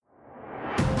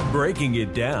Breaking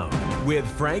It Down with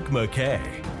Frank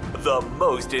MacKay. The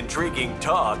most intriguing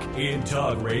talk in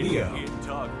talk radio.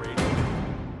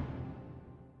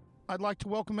 I'd like to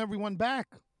welcome everyone back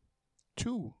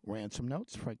to Ransom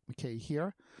Notes. Frank MacKay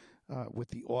here with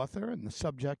the author and the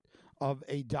subject of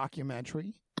a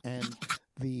documentary and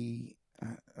the,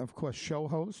 of course, show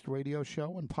host, radio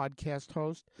show and podcast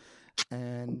host.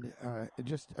 And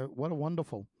what a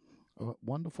wonderful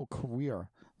career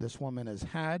this woman has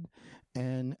had.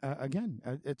 And again,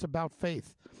 it's about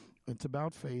faith. It's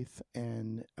about faith.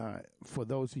 And for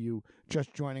those of you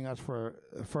just joining us for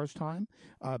the first time,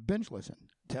 binge listen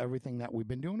to everything that we've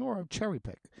been doing, or cherry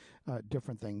pick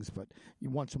different things. But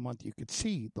once a month, you could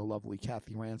see the lovely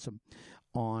Kathy Ransom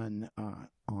on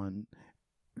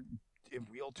in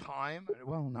real time.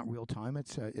 Well, not real time.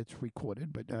 It's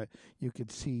recorded, but you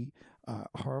could see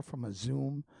her from a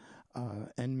Zoom.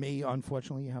 And me,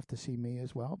 unfortunately, you have to see me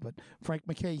as well. But Frank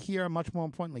MacKay here, much more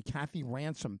importantly, Kathy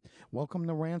Ransom. Welcome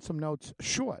to Ransom Notes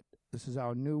Short. This is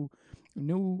our new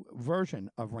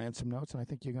version of Ransom Notes, and I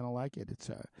think you're going to like it.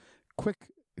 It's quick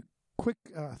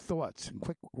thoughts and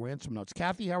quick Ransom Notes.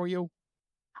 Kathy, how are you?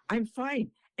 I'm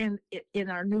fine. And in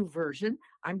our new version,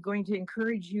 I'm going to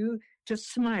encourage you to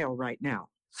smile right now.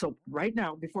 So right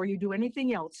now, before you do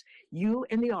anything else, you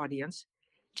and the audience,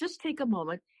 just take a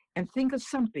moment and think of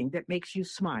something that makes you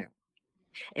smile.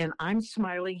 And I'm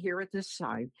smiling here at this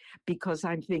side because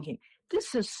I'm thinking,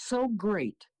 this is so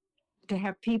great to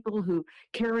have people who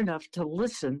care enough to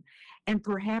listen and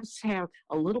perhaps have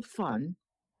a little fun,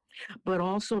 but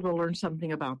also to learn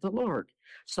something about the Lord.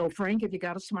 So, Frank, have you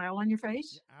got a smile on your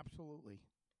face? Yeah, absolutely.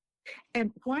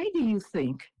 And why do you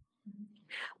think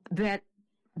that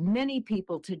many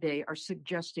people today are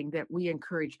suggesting that we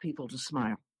encourage people to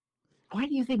smile? Why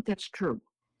do you think that's true?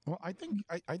 Well, I think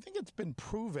it's been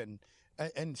proven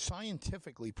and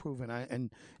scientifically proven.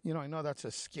 And I know that's a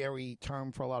scary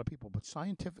term for a lot of people, but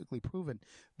scientifically proven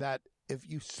that if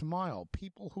you smile,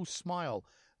 people who smile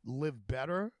live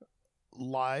better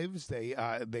lives.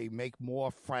 They make more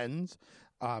friends.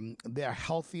 They're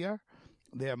healthier.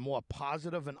 They're more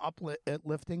positive and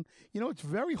uplifting. It's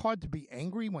very hard to be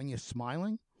angry when you're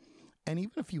smiling. And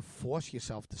even if you force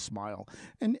yourself to smile,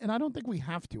 and I don't think we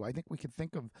have to. I think we can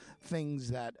think of things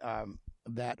that are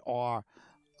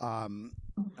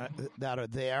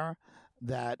there,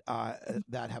 that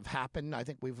have happened. I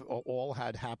think we've all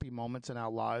had happy moments in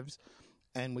our lives,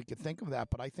 and we could think of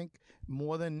that. But I think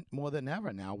more than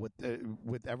ever now,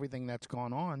 with everything that's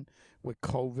gone on with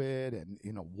COVID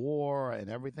and war and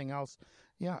everything else,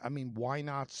 yeah. I mean, why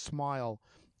not smile?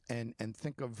 And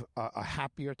think of a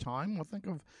happier time. We'll think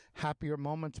of happier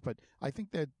moments, but I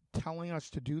think they're telling us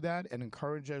to do that and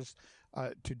encourage us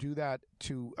to do that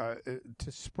to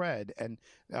spread. And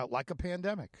like a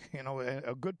pandemic,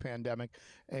 a good pandemic,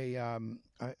 a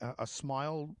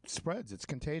smile spreads. It's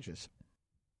contagious.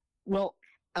 Well,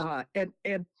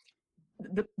 and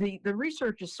the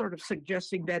research is sort of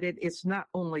suggesting that it's not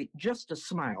only just a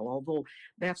smile, although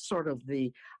that's sort of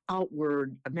the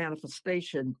outward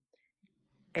manifestation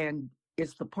and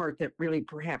is the part that really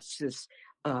perhaps is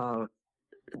the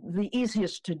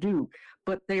easiest to do.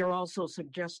 But they are also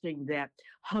suggesting that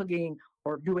hugging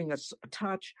or doing a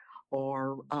touch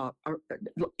or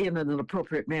in an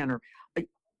appropriate manner,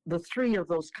 the three of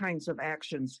those kinds of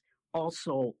actions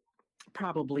also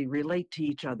probably relate to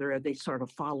each other, and they sort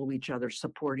of follow each other,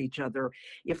 support each other.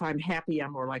 If I'm happy,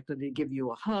 I'm more likely to give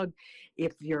you a hug.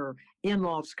 If your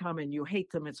in-laws come and you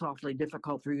hate them, it's awfully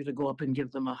difficult for you to go up and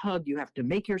give them a hug. You have to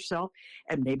make yourself,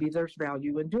 and maybe there's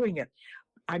value in doing it.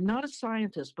 I'm not a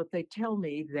scientist, but they tell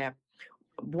me that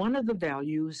one of the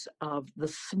values of the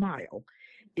smile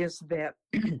is that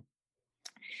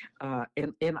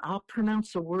and I'll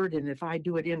pronounce a word, and if I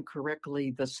do it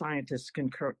incorrectly, the scientists can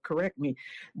correct me.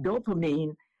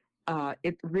 Dopamine,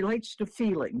 it relates to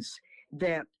feelings,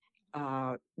 that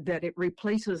it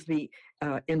replaces the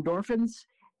endorphins,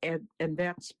 and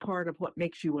that's part of what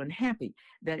makes you unhappy.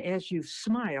 That as you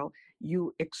smile,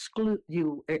 you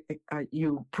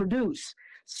produce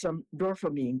some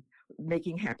dopamine,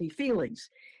 making happy feelings.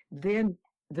 Then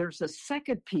there's a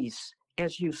second piece.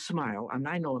 As you smile, and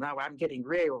I know now I'm getting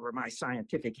way over my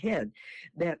scientific head,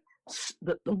 that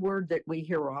the word that we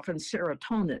hear often,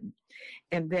 serotonin,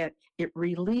 and that it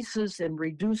releases and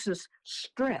reduces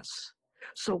stress.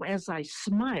 So as I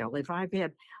smile, if I've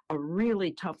had a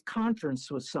really tough conference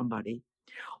with somebody,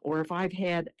 or if I've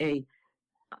had a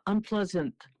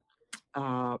unpleasant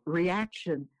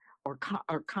reaction or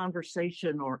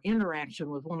conversation or interaction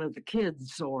with one of the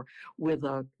kids or with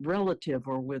a relative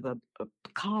or with a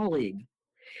colleague,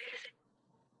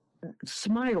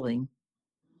 smiling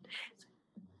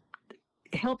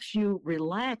helps you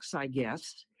relax, I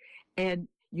guess, and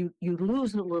you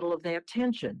lose a little of that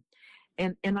tension.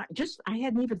 And I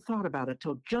hadn't even thought about it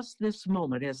till just this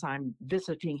moment as I'm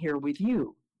visiting here with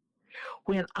you.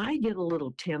 When I get a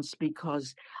little tense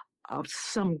because of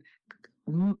some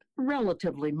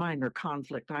relatively minor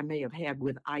conflict I may have had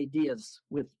with ideas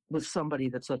with somebody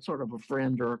that's a sort of a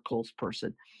friend or a close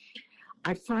person,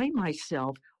 I find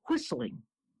myself whistling.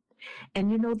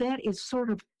 And that is sort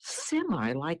of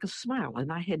semi like a smile.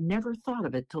 And I had never thought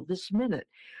of it till this minute.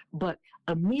 But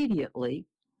immediately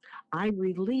I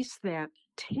release that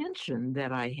tension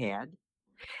that I had,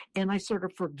 and I sort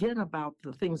of forget about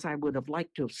the things I would have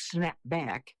liked to have snapped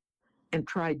back and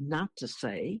tried not to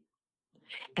say.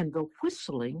 And the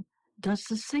whistling does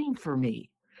the same for me.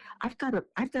 I've got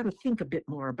to think a bit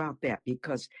more about that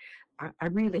because I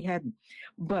really hadn't.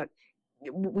 But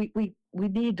we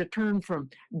need to turn from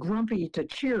grumpy to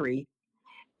cheery.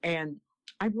 And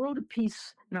I wrote a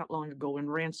piece not long ago in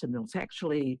Ransom Notes.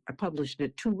 Actually, I published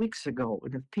it 2 weeks ago.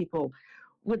 And if people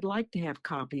would like to have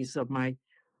copies of my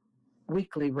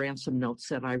weekly Ransom Notes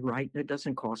that I write, it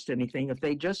doesn't cost anything. If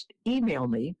they just email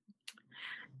me,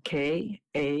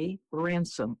 KA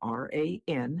Ransom,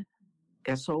 RANSOM,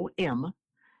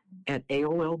 at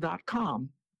AOL.com,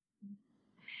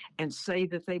 and say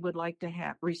that they would like to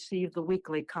receive the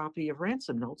weekly copy of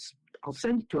Ransom Notes, I'll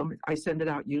send it to them. I send it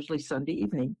out usually Sunday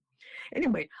evening.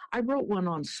 Anyway, I wrote one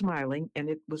on smiling, and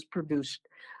it was produced,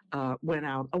 went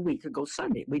out a week ago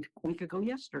Sunday, week ago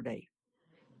yesterday.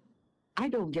 I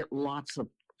don't get lots of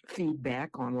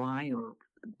feedback online or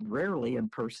rarely in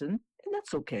person, and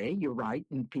that's okay. You're right,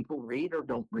 and people read or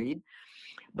don't read.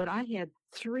 But I had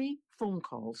 3 phone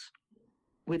calls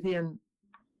within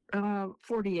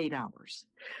 48 hours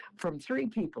from 3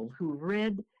 people who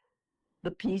read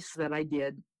the piece that I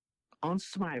did on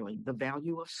smiling, the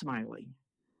value of smiling.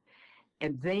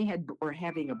 And they were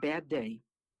having a bad day.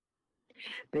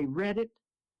 They read it.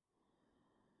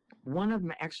 One of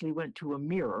them actually went to a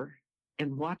mirror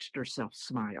and watched herself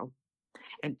smile.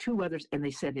 And 2 others, and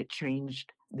they said it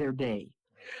changed their day.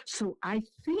 So I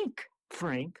think,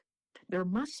 Frank, there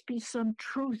must be some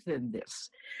truth in this,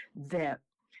 that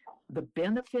the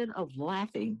benefit of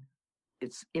laughing,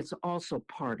 it's also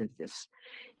part of this.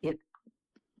 It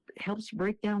helps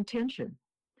break down tension.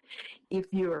 If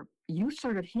you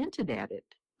sort of hinted at it,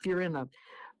 if you're in a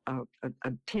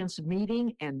tense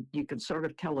meeting and you can sort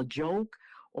of tell a joke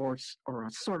or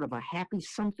a sort of a happy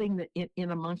something that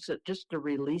in amongst it just to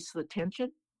release the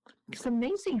tension, it's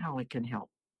amazing how it can help.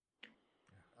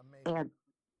 Amazing. And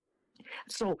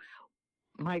so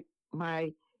my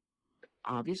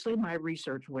obviously my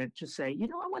research went to say,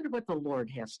 I wonder what the Lord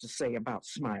has to say about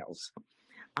smiles.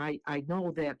 I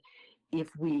know that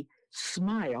if we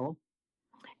smile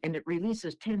and it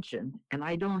releases tension and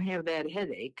I don't have that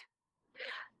headache,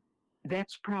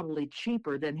 that's probably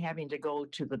cheaper than having to go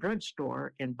to the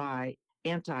drugstore and buy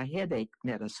anti-headache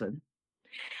medicine.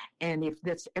 And if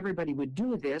everybody would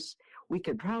do this, we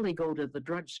could probably go to the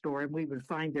drugstore and we would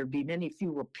find there'd be many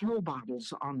fewer pill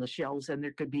bottles on the shelves, and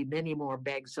there could be many more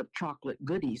bags of chocolate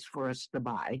goodies for us to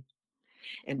buy.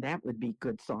 And that would be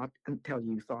good thought until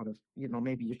you thought of,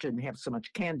 maybe you shouldn't have so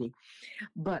much candy.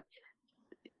 But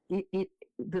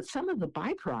some of the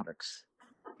byproducts,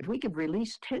 if we could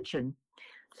release tension,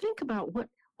 think about what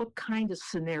kind of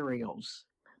scenarios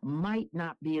might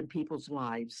not be in people's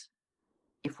lives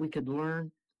if we could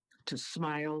learn to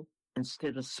smile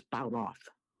instead of spout off.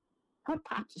 What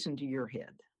pops into your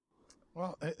head?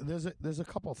 Well, there's a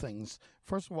couple things.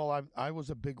 First of all, I was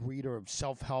a big reader of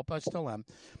self-help. I still am.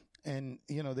 And,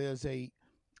 there's a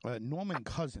Norman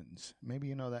Cousins. Maybe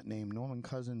you know that name, Norman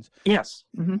Cousins. Yes.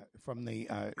 Mm-hmm. From the,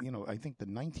 I think the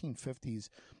 1950s.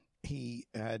 He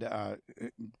had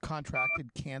contracted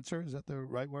cancer. Is that the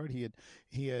right word?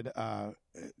 He had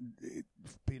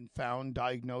been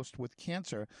diagnosed with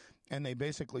cancer, and they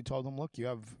basically told him, "Look, you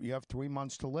have 3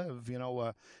 months to live.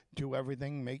 Do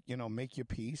everything, make your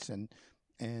peace, and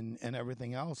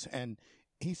everything else." And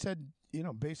he said,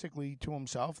 basically to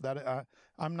himself that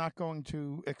I'm not going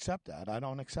to accept that. I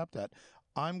don't accept that.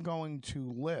 I'm going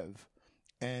to live,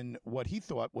 and what he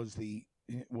thought was the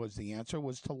answer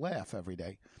was to laugh every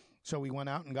day. So he went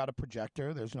out and got a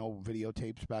projector. There's no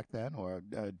videotapes back then or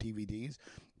DVDs,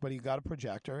 but he got a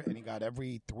projector and he got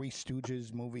every Three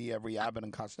Stooges movie, every Abbott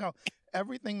and Costello,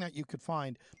 everything that you could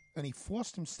find, and he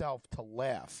forced himself to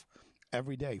laugh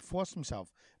every day. Forced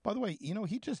himself. By the way,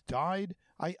 he just died.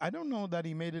 I don't know that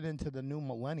he made it into the new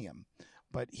millennium,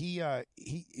 but he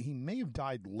may have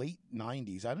died late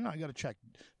 90s. I don't know. I got to check.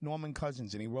 Norman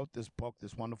Cousins, and he wrote this book,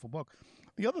 this wonderful book.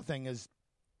 The other thing is,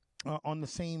 on the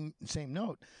same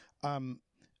note,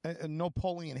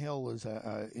 Napoleon Hill is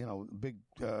a big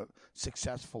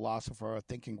success philosopher,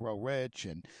 Think and Grow Rich,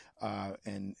 and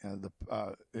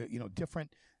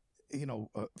different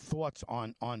thoughts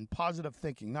on positive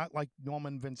thinking, not like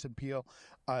Norman Vincent Peale,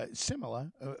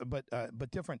 similar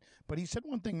but different. But he said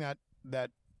one thing that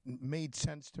made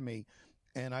sense to me,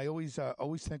 and I always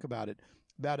think about it.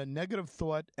 That a negative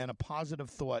thought and a positive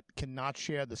thought cannot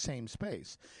share the same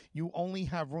space. You only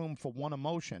have room for one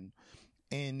emotion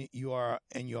in your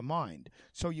mind.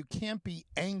 So you can't be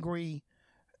angry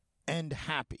and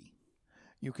happy.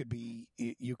 You could be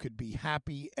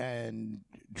happy and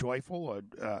joyful, or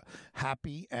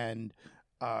happy and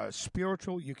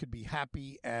spiritual. You could be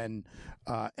happy and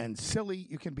silly.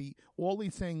 You can be all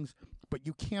these things, but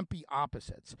you can't be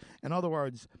opposites. In other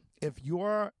words, if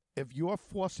you're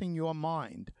forcing your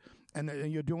mind, and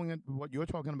you're doing it, what you're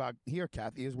talking about here,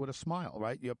 Kathy, is with a smile,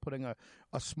 right? You're putting a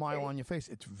smile on your face.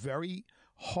 It's very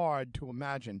hard to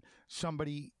imagine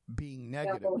somebody being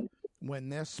negative when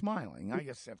they're smiling. I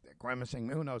guess if they're grimacing,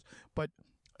 who knows? But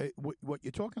what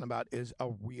you're talking about is a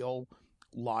real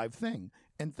live thing.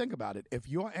 And think about it. If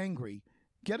you're angry,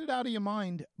 get it out of your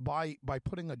mind by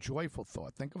putting a joyful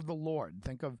thought. Think of the Lord.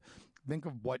 Think of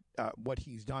what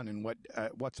He's done and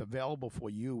what's available for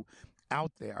you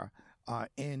out there.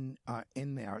 In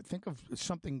there, think of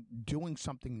doing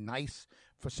something nice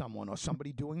for someone, or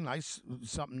somebody doing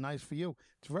something nice for you.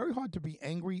 It's very hard to be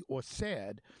angry or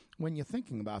sad when you're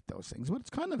thinking about those things, but it's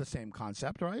kind of the same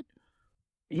concept, right?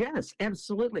 Yes,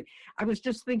 absolutely. I was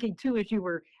just thinking too, as you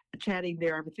were chatting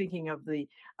there, I was thinking of the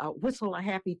Whistle a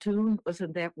Happy Tune.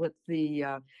 Wasn't that what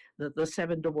the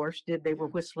Seven Dwarfs did? They were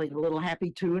whistling a little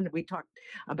happy tune. We talked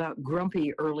about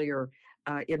Grumpy earlier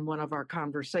in one of our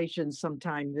conversations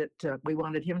sometime, that we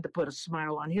wanted him to put a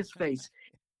smile on his face.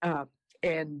 But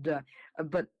I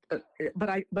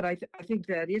think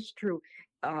that is true.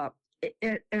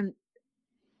 And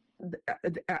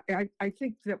I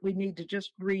think that we need to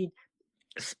just read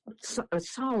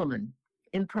Solomon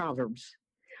in Proverbs.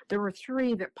 There are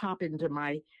three that pop into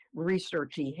my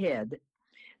researchy head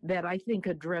that I think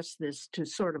address this to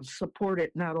sort of support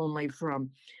it, not only from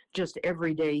just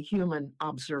everyday human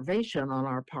observation on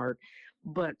our part,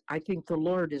 but I think the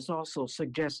Lord is also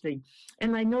suggesting,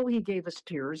 and I know He gave us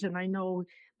tears, and I know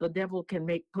the devil can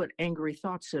put angry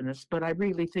thoughts in us, but I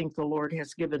really think the Lord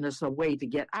has given us a way to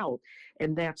get out,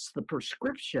 and that's the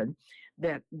prescription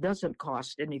that doesn't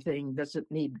cost anything, doesn't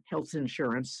need health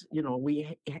insurance.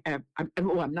 We have,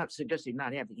 I'm not suggesting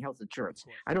not having health insurance.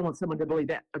 I don't want someone to believe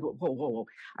that. Whoa.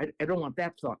 I don't want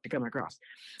that thought to come across.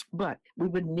 But we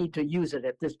wouldn't need to use it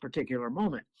at this particular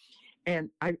moment.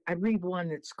 And I read one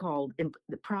that's called in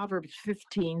the Proverbs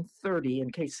 15:30,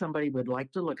 in case somebody would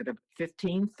like to look at it.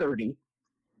 15:30.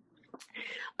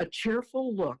 A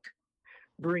cheerful look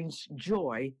brings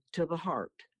joy to the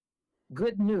heart.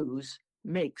 Good news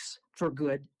makes for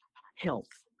good health.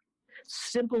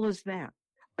 Simple as that.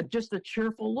 Just a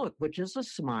cheerful look, which is a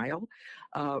smile,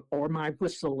 or my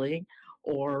whistling,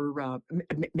 or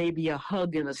maybe a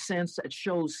hug, in a sense that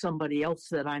shows somebody else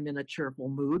that I'm in a cheerful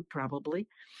mood, probably.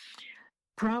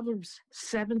 Proverbs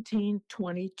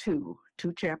 17:22,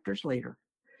 2 chapters later.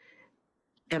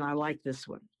 And I like this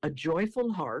one. A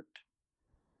joyful heart,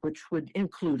 which would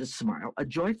include a smile, a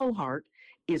joyful heart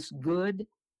is good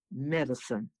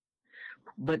medicine,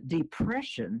 but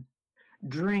depression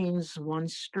drains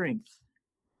one's strength.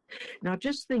 Now,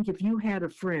 just think, if you had a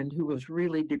friend who was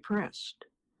really depressed,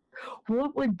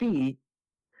 what would be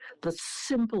the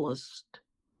simplest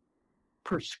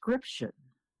prescription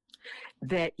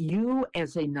that you,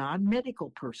 as a non-medical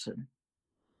person,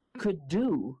 could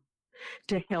do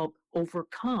to help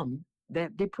overcome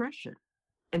that depression?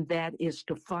 And that is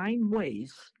to find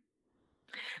ways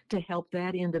to help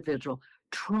that individual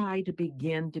try to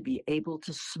begin to be able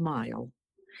to smile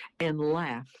and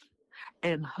laugh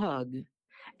and hug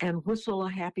and whistle a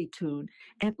happy tune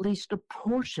at least a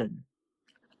portion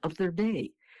of their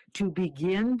day, to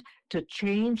begin to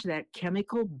change that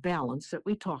chemical balance that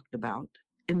we talked about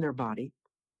in their body,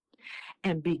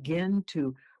 and begin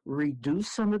to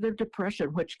reduce some of their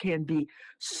depression, which can be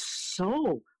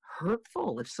so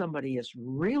hurtful. If somebody is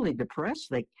really depressed,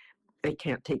 they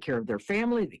can't take care of their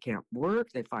family, they can't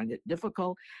work, they find it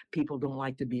difficult, people don't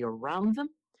like to be around them.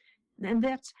 And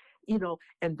that's,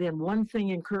 and then one thing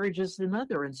encourages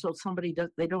another. And so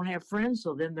they don't have friends,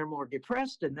 so then they're more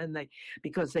depressed. And then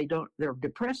because they're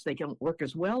depressed, they can't work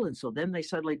as well. And so then they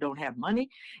suddenly don't have money.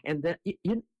 And then,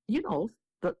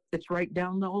 it's right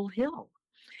down the whole hill.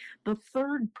 The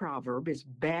third proverb is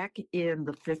back in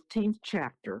the 15th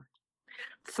chapter,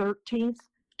 13th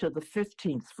to the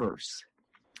 15th verse.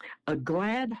 A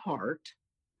glad heart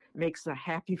makes a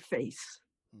happy face.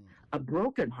 A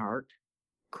broken heart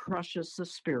crushes the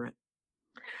spirit.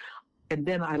 And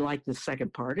then I like the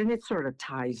second part, and it sort of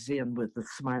ties in with the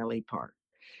smiley part.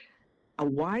 A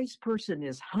wise person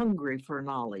is hungry for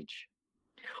knowledge,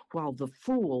 while the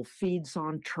fool feeds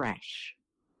on trash.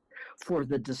 For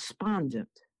the despondent,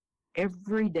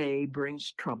 every day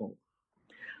brings trouble.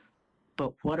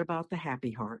 But what about the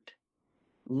happy heart?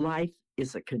 Life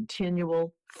is a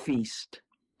continual feast.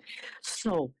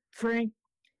 So, Frank,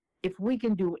 if we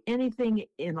can do anything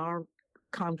in our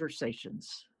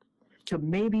conversations to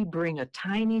maybe bring a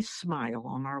tiny smile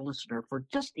on our listener for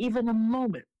just even a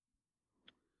moment,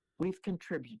 we've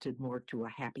contributed more to a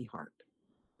happy heart.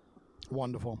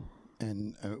 Wonderful.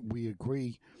 And we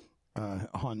agree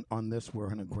on this.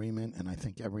 We're in agreement, and I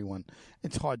think everyone,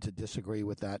 it's hard to disagree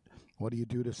with that. What do you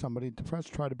do to somebody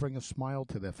depressed? Try to bring a smile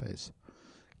to their face.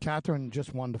 Catherine,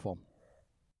 just wonderful.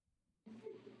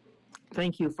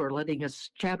 Thank you for letting us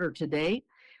chatter today.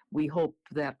 We hope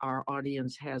that our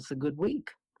audience has a good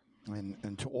week.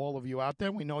 And to all of you out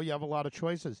there, we know you have a lot of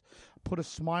choices. Put a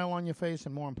smile on your face,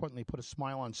 and more importantly, put a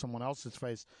smile on someone else's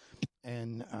face.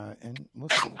 And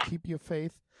listen, keep your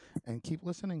faith, and keep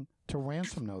listening to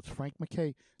Ransom Notes. Frank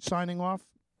MacKay signing off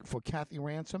for Kathy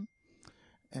Ransom,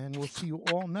 and we'll see you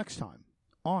all next time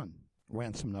on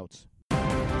Ransom Notes.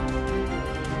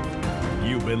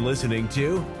 You've been listening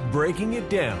to Breaking It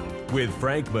Down with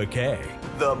Frank MacKay,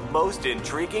 the most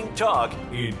intriguing talk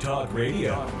in talk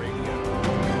radio.